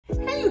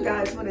you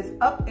guys, what is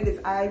up? It is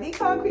I, the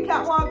Concrete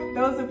Catwalk.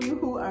 Those of you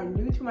who are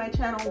new to my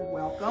channel,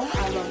 welcome.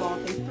 I love all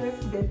things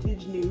thrift,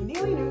 vintage, new,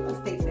 nearly new,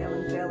 estate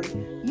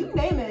sailing, you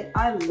name it,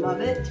 I love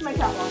it. To my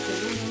catwalk,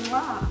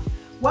 mwah.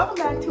 Welcome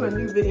back to a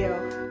new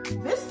video.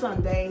 This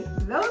Sunday,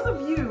 those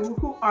of you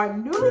who are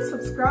newly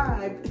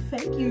subscribed,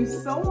 thank you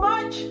so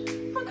much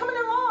for coming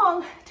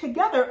along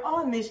together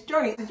on this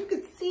journey. As you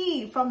can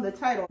see from the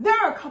title, there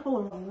are a couple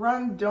of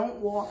run, don't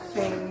walk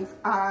things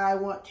I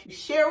want to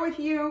share with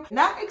you.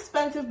 Not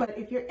expensive, but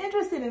if you're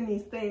interested in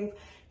these things,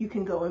 you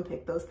can go and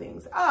pick those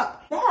things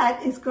up.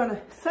 That is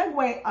gonna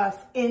segue us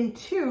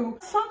into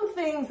some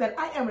things that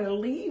I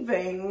am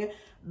leaving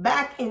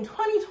back in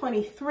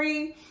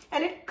 2023,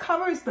 and it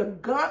covers the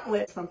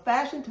gauntlet from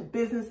fashion to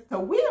business. So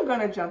we are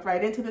gonna jump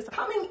right into this.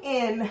 Coming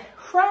in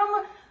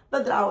from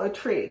the Dollar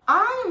Tree.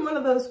 I am one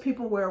of those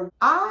people where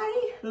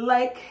I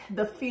like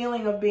the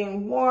feeling of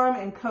being warm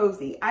and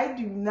cozy. I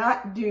do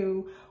not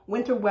do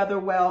winter weather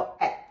well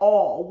at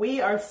all. We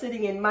are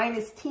sitting in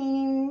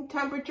 -teen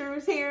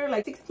temperatures here,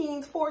 like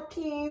 16s,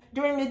 14s.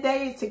 During the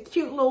day, it's a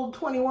cute little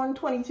 21,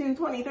 22,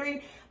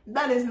 23.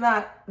 That is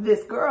not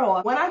this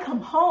girl. When I come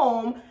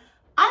home,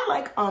 I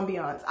like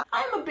ambiance.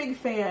 I'm a big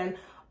fan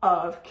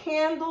of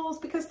candles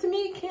because to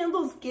me,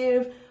 candles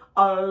give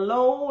a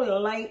low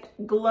light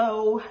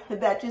glow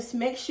that just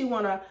makes you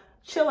want to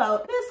chill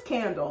out. This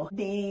candle,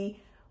 the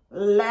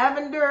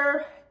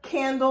lavender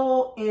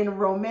candle in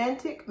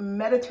romantic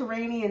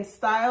Mediterranean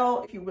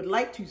style. If you would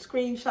like to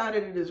screenshot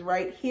it, it is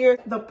right here.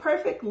 The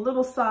perfect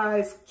little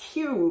size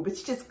cube.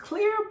 It's just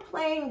clear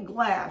plain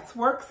glass.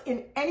 Works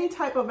in any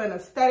type of an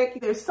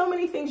aesthetic. There's so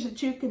many things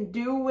that you can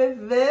do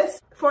with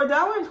this. For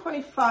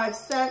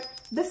 $1.25,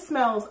 this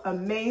smells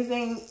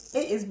amazing.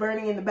 It is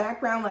burning in the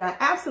background. I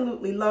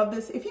absolutely love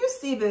this. If you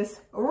see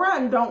this,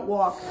 run, don't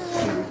walk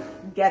to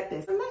get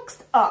this.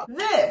 Next up,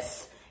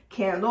 this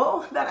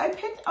candle that I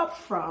picked up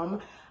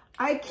from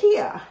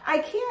IKEA.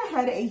 IKEA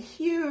had a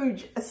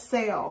huge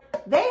sale.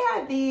 They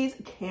had these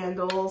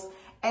candles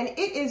and it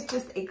is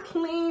just a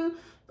clean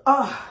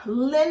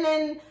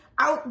linen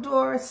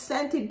outdoor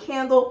scented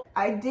candle.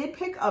 I did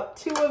pick up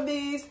 2 of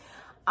these.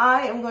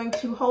 I am going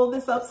to hold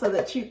this up so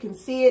that you can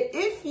see it.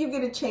 If you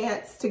get a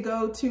chance to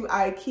go to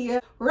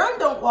IKEA, run,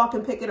 don't walk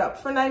and pick it up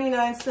for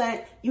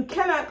 99¢. You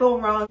cannot go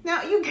wrong.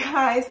 Now, you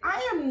guys,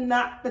 I am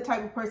not the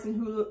type of person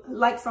who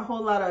likes a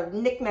whole lot of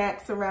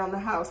knickknacks around the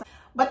house,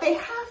 but they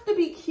have to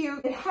be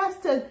cute. It has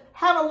to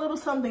have a little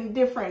something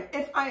different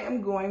if I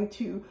am going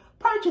to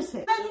purchase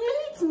it. That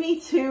leads me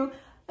to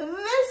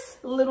this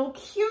little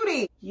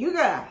cutie. You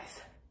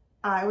guys,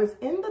 I was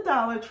in the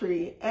Dollar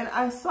Tree and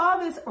I saw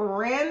this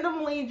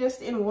randomly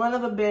just in one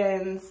of the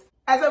bins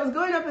as I was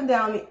going up and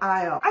down the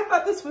aisle. I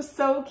thought this was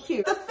so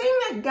cute. The thing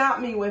that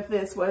got me with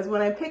this was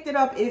when I picked it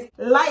up is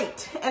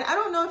light. And I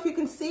don't know if you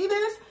can see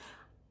this.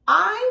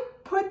 I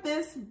put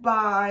this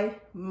by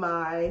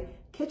my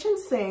kitchen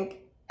sink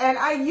and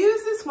I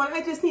use this when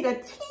I just need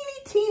a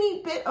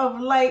teeny bit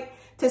of light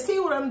to see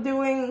what I'm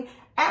doing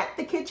at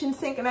the kitchen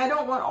sink and I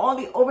don't want all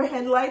the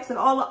overhead lights and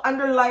all the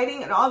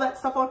underlighting and all that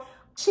stuff on.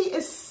 She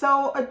is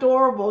so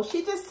adorable.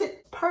 She just sits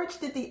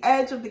perched at the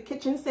edge of the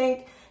kitchen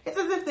sink. It's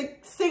as if the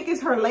sink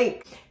is her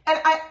lake. And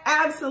I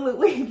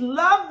absolutely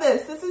love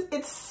this.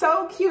 It's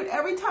so cute.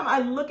 Every time I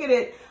look at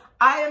it,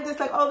 I am just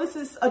like, oh, this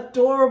is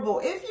adorable.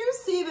 If you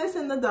see this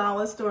in the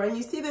dollar store and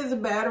you see there's a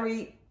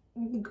battery,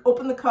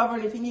 open the cover,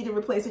 and if you need to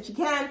replace it, you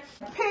can.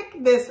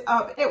 Pick this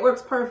up. It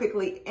works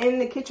perfectly in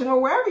the kitchen or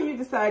wherever you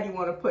decide you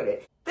want to put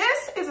it.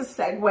 This is a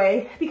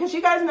segue because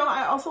you guys know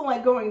I also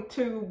like going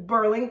to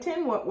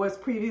Burlington, what was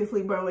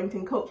previously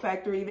Burlington Coat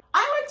Factory.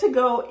 I like to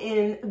go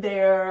in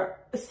their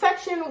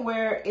section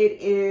where it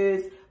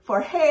is for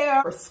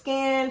hair or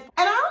skin.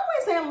 And I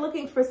always am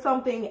looking for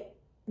something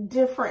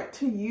different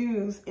to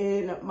use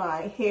in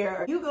my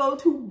hair. You go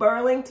to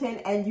Burlington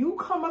and you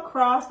come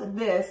across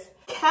this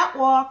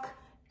Catwalk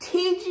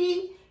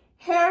TG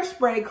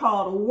hairspray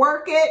called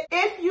Work It.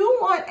 If you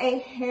want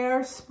a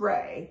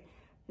hairspray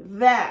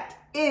that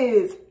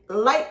is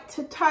light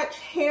to touch,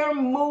 hair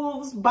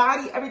moves,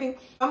 body, everything,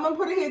 I'm gonna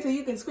put it here so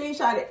you can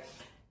screenshot it.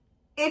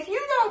 If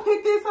you don't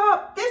pick this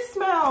up, this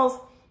smells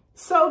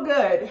so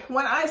good.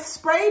 When I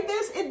sprayed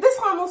this, this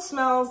almost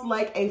smells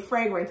like a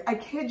fragrance. I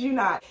kid you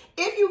not.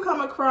 If you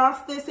come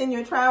across this in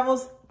your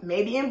travels,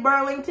 maybe in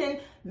Burlington,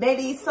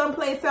 maybe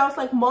someplace else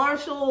like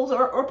Marshall's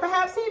or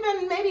perhaps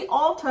even maybe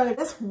Ulta,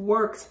 this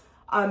works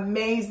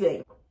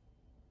amazing.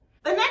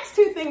 The next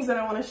 2 things that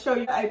I want to show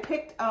you, I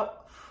picked up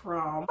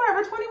from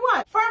Forever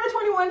 21. Forever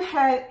 21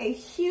 had a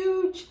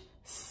huge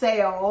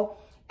sale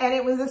and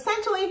it was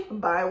essentially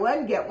buy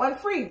one, get one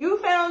free. You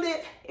found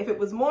it. If it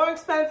was more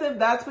expensive,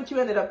 that's what you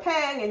ended up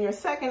paying and your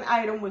second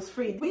item was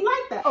free. We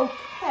like that.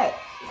 Okay.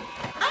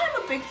 I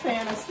am a big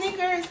fan of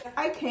sneakers.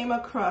 I came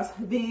across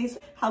these,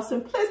 how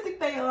simplistic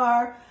they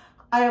are.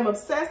 I am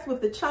obsessed with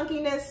the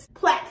chunkiness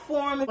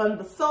platform on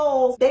the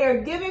soles. They are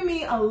giving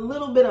me a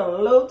little bit of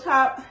low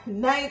top,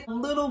 nice, a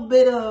little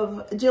bit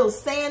of Jill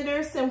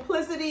Sanders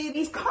simplicity.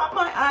 These caught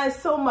my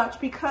eyes so much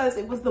because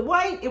it was the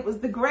white, it was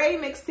the gray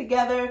mixed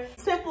together.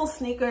 Simple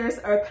sneakers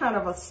are kind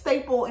of a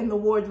staple in the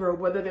wardrobe,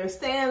 whether they're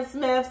Stan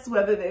Smiths,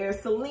 whether they're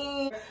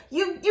Celine,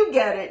 you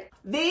get it.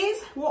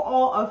 These were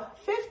all of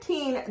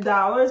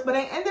 $15, but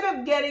I ended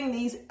up getting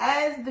these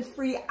as the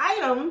free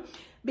item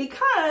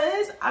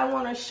because I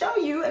want to show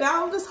you, and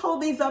I'll just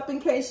hold these up in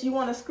case you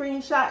want to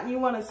screenshot and you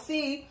want to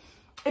see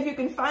if you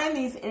can find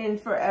these in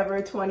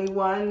Forever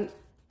 21,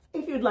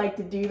 if you'd like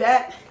to do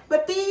that.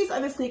 But these are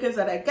the sneakers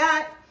that I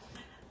got.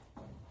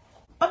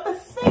 But the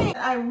thing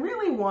I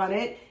really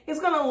wanted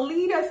is going to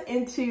lead us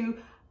into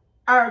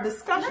our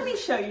discussion. Let me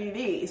show you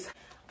these.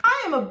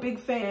 I am a big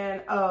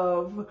fan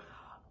of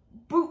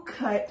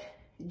bootcut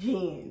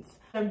jeans,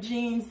 of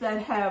jeans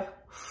that have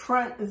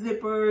front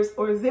zippers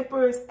or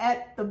zippers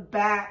at the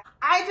back.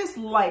 I just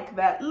like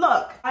that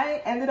look.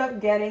 I ended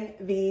up getting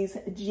these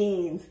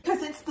jeans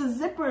because it's the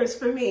zippers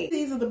for me.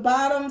 These are the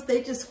bottoms,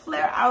 they just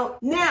flare out.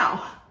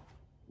 Now,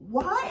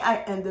 why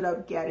I ended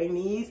up getting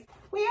these,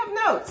 we have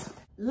notes.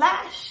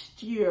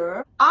 Last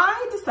year,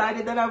 I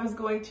decided that I was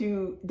going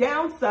to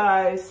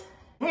downsize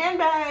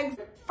handbags,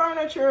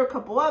 furniture, a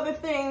couple other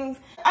things.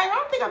 I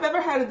don't think I've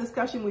ever had a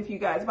discussion with you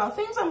guys about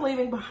things I'm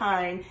leaving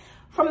behind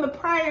from the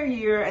prior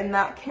year and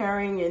not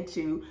carrying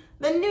into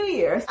the new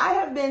year. I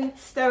have been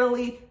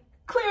steadily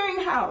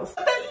clearing house.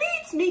 That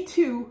leads me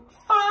to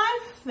 5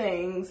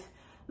 things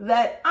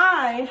that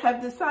I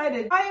have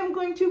decided I am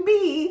going to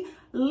be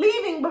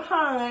leaving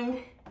behind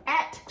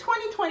at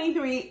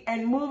 2023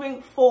 and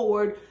moving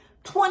forward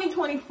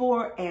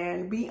 2024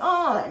 and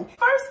beyond.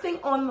 First thing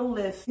on the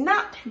list,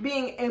 not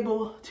being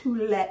able to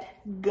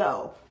let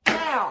go.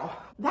 Now,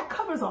 that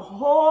covers a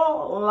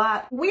whole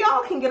lot. We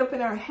all can get up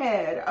in our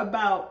head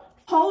about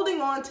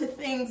holding on to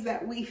things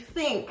that we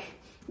think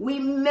we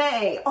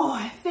may, oh,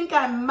 I think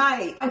I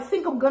might, I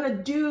think I'm gonna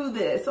do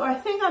this, or I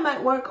think I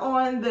might work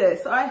on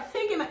this, or I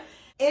think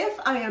if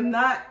I am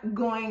not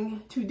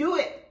going to do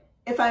it,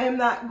 if I am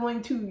not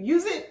going to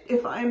use it,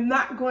 if I am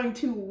not going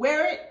to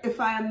wear it, if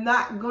I am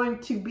not going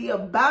to be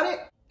about it,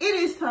 it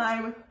is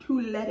time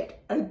to let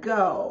it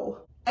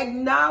go.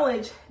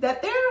 Acknowledge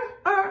that there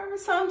are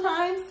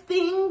sometimes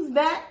things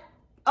that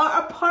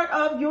are a part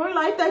of your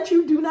life that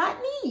you do not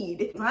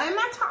need. I'm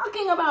not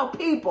talking about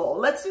people.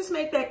 Let's just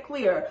make that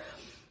clear.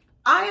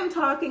 I am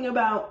talking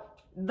about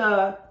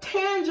the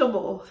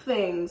tangible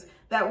things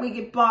that we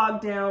get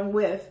bogged down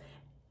with,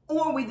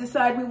 or we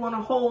decide we want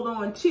to hold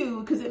on to,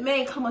 because it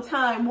may come a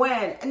time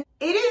when. And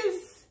it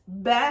is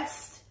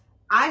best,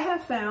 I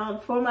have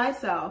found for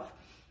myself,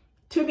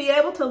 to be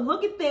able to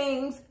look at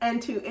things and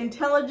to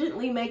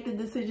intelligently make the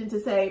decision to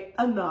say,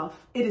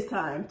 enough, it is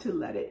time to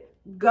let it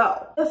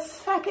go. The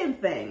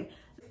second thing,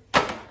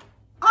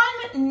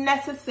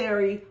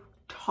 unnecessary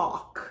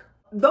talk.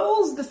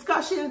 Those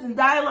discussions and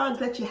dialogues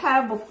that you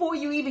have before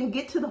you even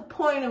get to the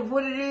point of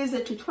what it is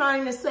that you're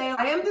trying to say.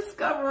 I am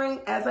discovering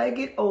as I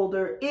get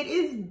older, it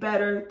is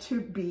better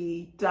to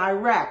be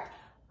direct.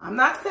 I'm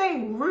not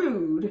saying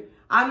rude.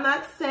 I'm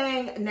not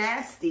saying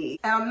nasty.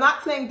 And I'm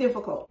not saying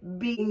difficult.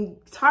 Being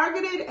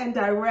targeted and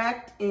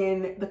direct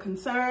in the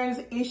concerns,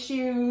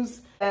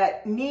 issues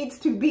that needs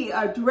to be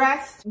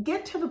addressed.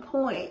 Get to the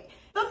point.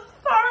 The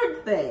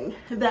third thing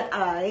that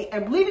I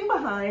am leaving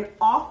behind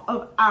off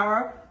of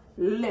our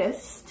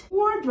list,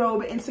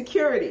 wardrobe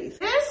insecurities.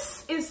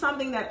 This is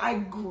something that I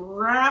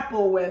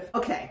grapple with.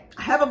 Okay,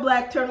 I have a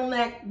black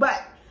turtleneck,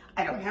 but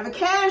I don't have a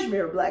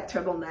cashmere black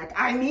turtleneck.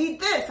 I need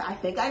this. I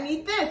think I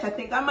need this. I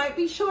think I might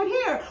be short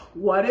here.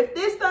 What if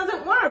this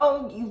doesn't work?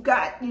 Oh, you've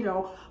got,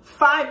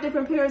 5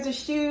 different pairs of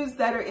shoes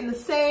that are in the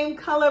same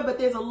color, but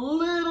there's a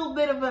little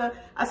bit of a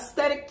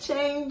aesthetic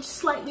change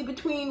slightly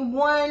between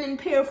 1 and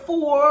pair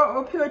 4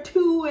 or pair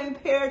 2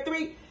 and pair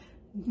 3.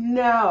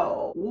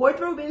 No,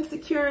 wardrobe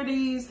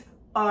insecurities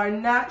are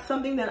not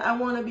something that I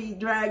want to be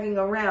dragging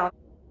around.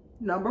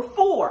 Number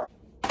 4,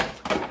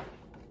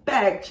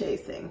 bag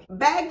chasing.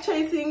 Bag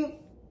chasing,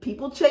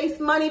 people chase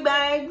money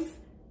bags,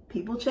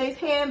 people chase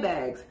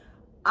handbags.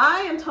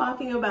 I am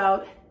talking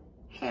about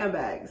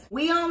handbags.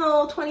 We all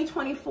know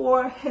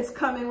 2024 has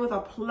come in with a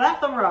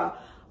plethora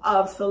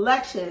of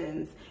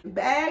selections.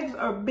 Bags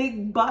are a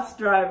big bus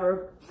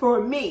driver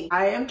for me.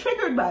 I am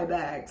triggered by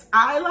bags.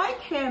 I like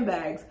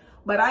handbags,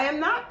 but I am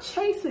not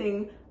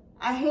chasing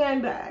a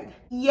handbag.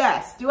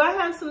 Yes, do I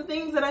have some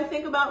things that I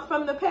think about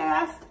from the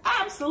past?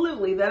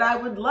 Absolutely. That I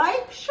would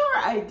like? Sure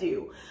I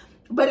do.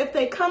 But if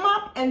they come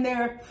up and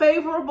they're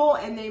favorable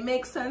and they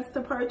make sense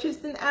to purchase,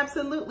 then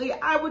absolutely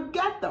I would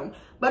get them.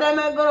 But am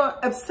I gonna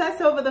obsess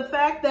over the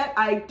fact that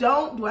I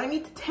don't? Do I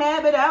need to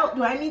tab it out?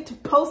 Do I need to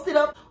post it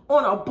up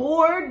on a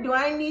board? Do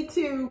I need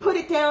to put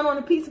it down on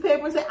a piece of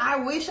paper and say,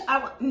 I wish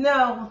I would?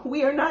 No,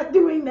 we are not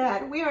doing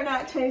that. We are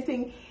not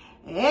chasing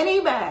any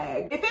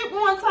bag. If it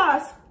wants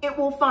us, it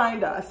will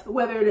find us.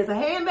 Whether it is a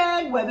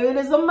handbag, whether it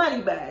is a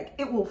money bag,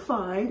 it will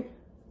find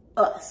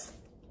us.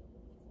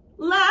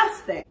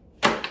 Last thing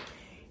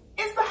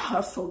is the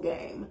hustle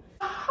game,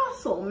 a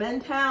hustle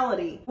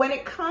mentality. When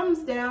it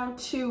comes down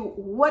to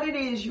what it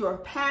is you're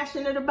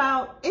passionate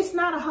about, it's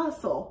not a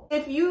hustle.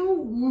 If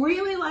you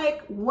really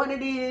like what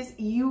it is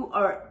you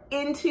are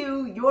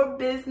into, your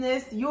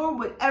business, your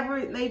whatever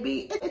it may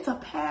be, it's a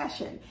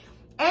passion.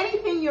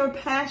 Anything you're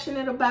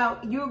passionate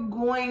about, you're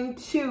going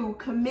to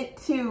commit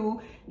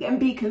to and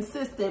be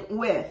consistent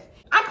with.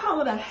 I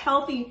call it a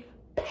healthy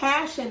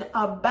passion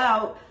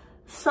about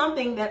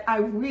something that I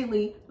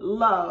really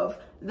love,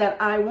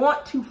 that I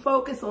want to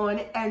focus on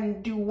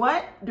and do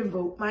what?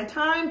 Devote my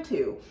time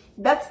to.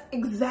 That's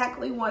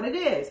exactly what it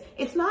is.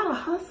 It's not a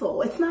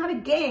hustle. It's not a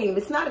game.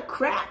 It's not a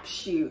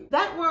crapshoot.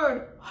 That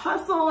word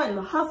hustle and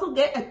the hustle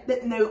get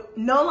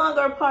no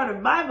longer a part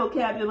of my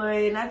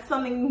vocabulary, and that's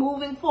something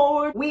moving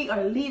forward. We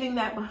are leaving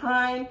that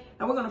behind,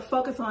 and we're going to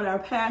focus on our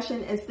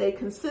passion and stay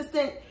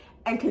consistent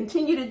and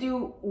continue to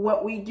do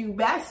what we do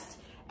best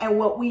and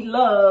what we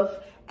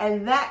love,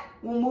 and that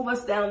will move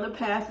us down the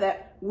path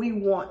that we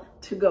want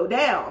to go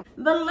down.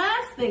 The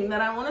last thing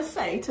that I want to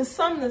say to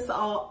sum this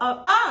all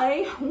up,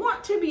 I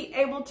want to be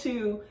able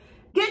to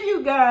give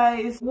you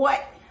guys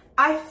what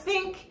I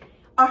think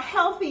are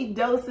healthy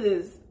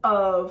doses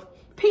of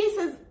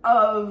pieces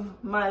of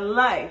my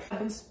life. I've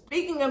been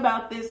speaking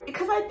about this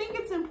because I think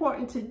it's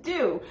important to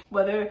do,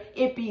 whether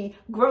it be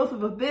growth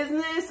of a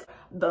business,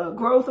 the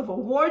growth of a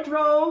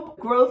wardrobe,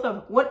 growth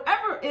of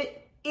whatever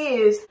it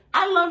is.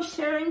 I love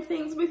sharing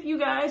things with you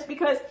guys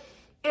because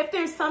if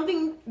there's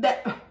something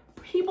that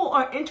people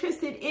are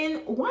interested in,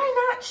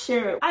 why not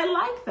share it? I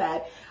like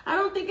that. I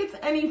don't think it's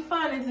any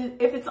fun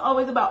if it's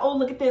always about, oh,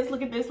 look at this,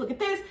 look at this, look at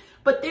this,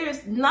 but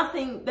there's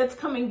nothing that's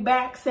coming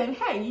back saying,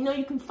 hey, you know,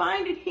 you can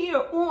find it here.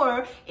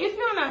 Or if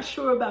you're not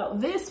sure about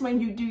this when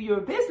you do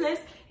your business,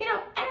 you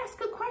know, ask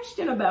a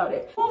question about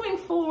it. Moving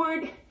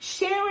forward,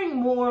 sharing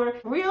more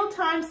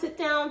real-time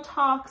sit-down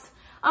talks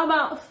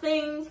about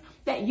things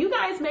that you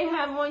guys may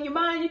have on your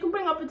mind. You can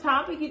bring up a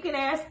topic, you can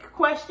ask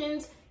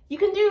questions, you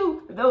can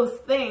do those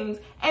things.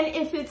 And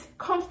if it's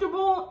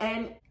comfortable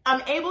and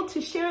I'm able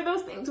to share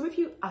those things with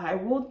you, I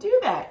will do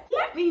that.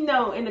 Let me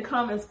know in the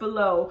comments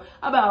below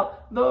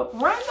about the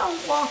run,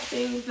 don't walk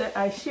things that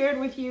I shared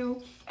with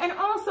you, and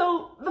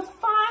also the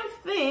 5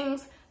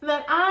 things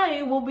that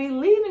I will be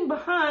leaving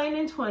behind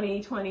in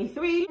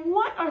 2023.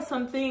 What are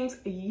some things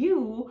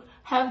you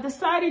have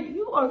decided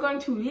you are going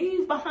to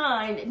leave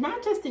behind,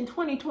 not just in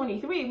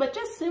 2023, but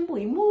just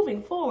simply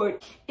moving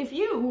forward? If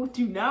you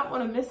do not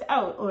want to miss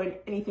out on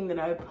anything that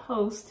I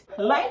post,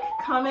 like,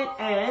 comment,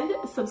 and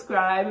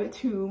subscribe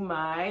to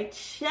my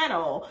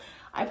channel.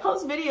 I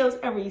post videos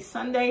every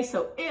Sunday,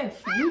 so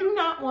if you do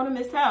not want to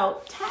miss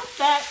out, tap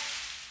that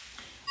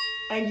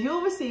and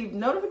you'll receive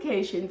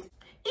notifications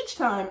each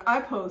time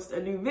I post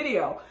a new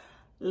video.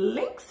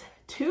 Links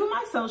to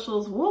my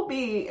socials will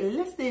be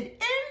listed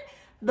in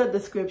the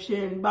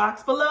description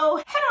box below.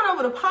 Head on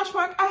over to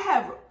Poshmark. I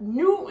have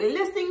new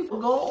listings.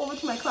 Go over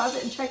to my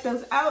closet and check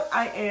those out.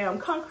 I am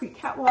Concrete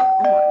Catwalk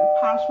on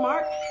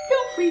Poshmark.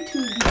 Feel free to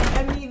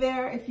DM me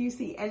there if you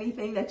see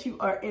anything that you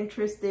are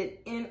interested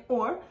in,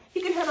 or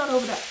you can head on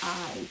over to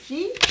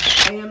IG.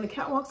 I am the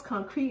Catwalks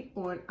Concrete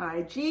on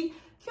IG.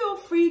 Feel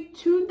free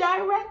to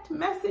direct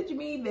message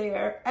me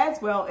there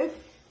as well if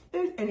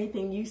there's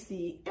anything you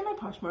see in my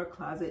Poshmark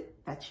closet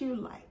that you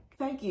like.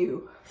 Thank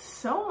you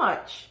so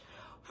much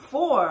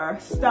for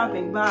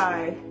stopping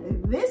by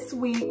this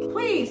week.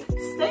 Please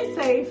stay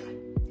safe,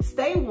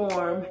 stay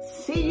warm.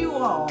 See you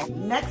all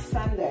next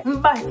Sunday.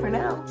 Bye for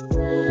now.